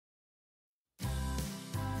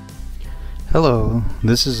Hello,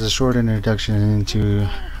 this is a short introduction into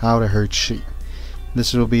how to herd sheep.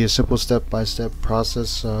 This will be a simple step-by-step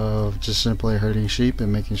process of just simply herding sheep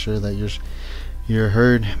and making sure that your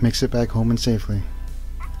herd makes it back home and safely.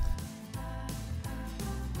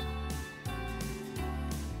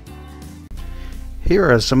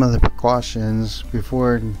 Here are some of the precautions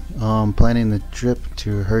before planning the trip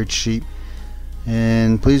to herd sheep,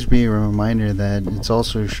 and please be a reminder that it's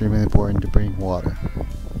also extremely important to bring water.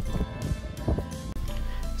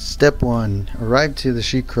 Step 1. Arrive to the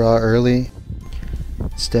sheep corral early.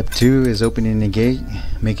 Step 2 is opening the gate,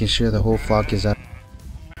 making sure the whole flock is out.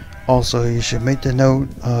 Also, you should make the note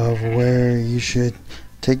of where you should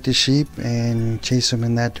take the sheep and chase them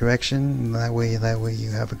in that direction. That way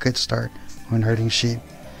you have a good start on herding sheep.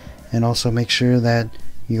 And also make sure that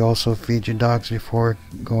you also feed your dogs before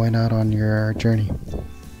going out on your journey.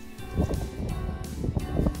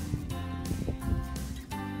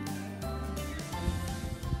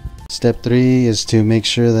 Step 3 is to make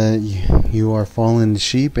sure that you are following the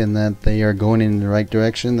sheep and that they are going in the right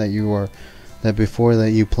direction, that before that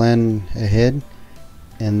you plan ahead,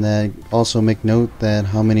 and that also make note that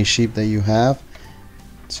how many sheep that you have,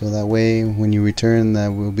 so that way when you return that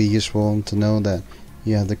will be useful to know that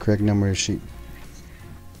you have the correct number of sheep.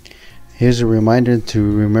 Here's a reminder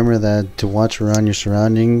to remember that to watch around your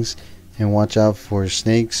surroundings and watch out for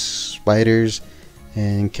snakes, spiders,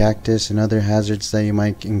 and cactus and other hazards that you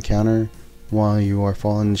might encounter while you are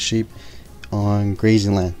following the sheep on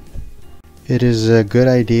grazing land. It is a good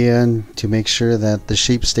idea to make sure that the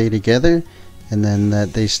sheep stay together and then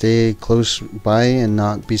that they stay close by and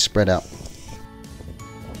not be spread out.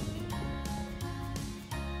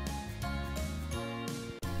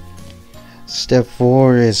 Step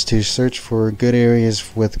 4 is to search for good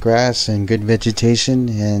areas with grass and good vegetation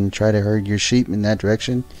and try to herd your sheep in that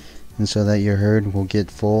direction, and so that your herd will get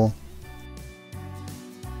full.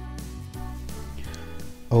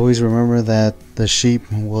 Always remember that the sheep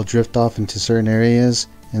will drift off into certain areas,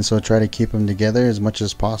 and so try to keep them together as much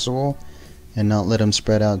as possible and not let them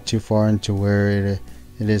spread out too far into where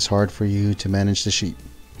it is hard for you to manage the sheep.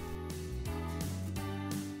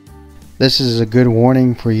 This is a good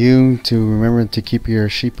warning for you to remember to keep your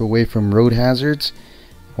sheep away from road hazards,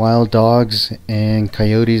 wild dogs, and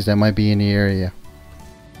coyotes that might be in the area.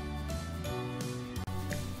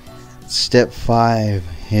 Step 5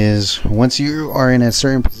 is once you are in a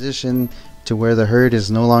certain position to where the herd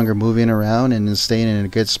is no longer moving around and is staying in a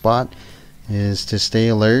good spot, is to stay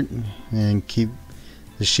alert and keep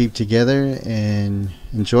the sheep together and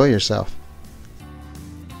enjoy yourself.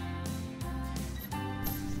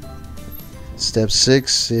 Step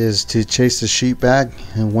 6 is to chase the sheep back,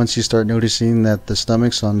 and once you start noticing that the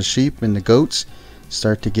stomachs on the sheep and the goats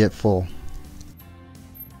start to get full.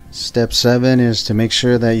 Step 7 is to make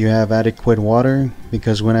sure that you have adequate water,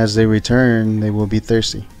 because as they return they will be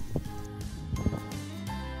thirsty.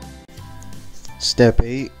 Step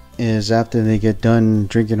 8 is after they get done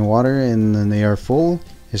drinking water and then they are full,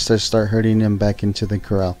 is to start herding them back into the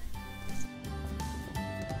corral.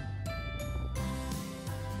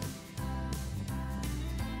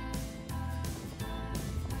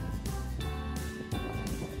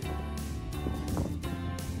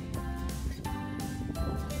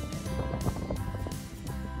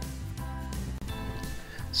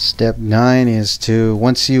 Step 9 is to,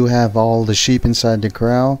 once you have all the sheep inside the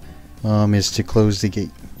corral, is to close the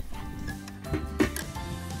gate.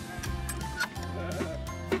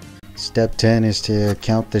 Step 10 is to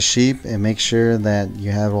count the sheep and make sure that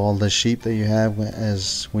you have all the sheep that you have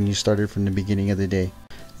as when you started from the beginning of the day.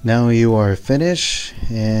 Now you are finished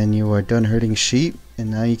and you are done herding sheep,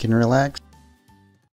 and now you can relax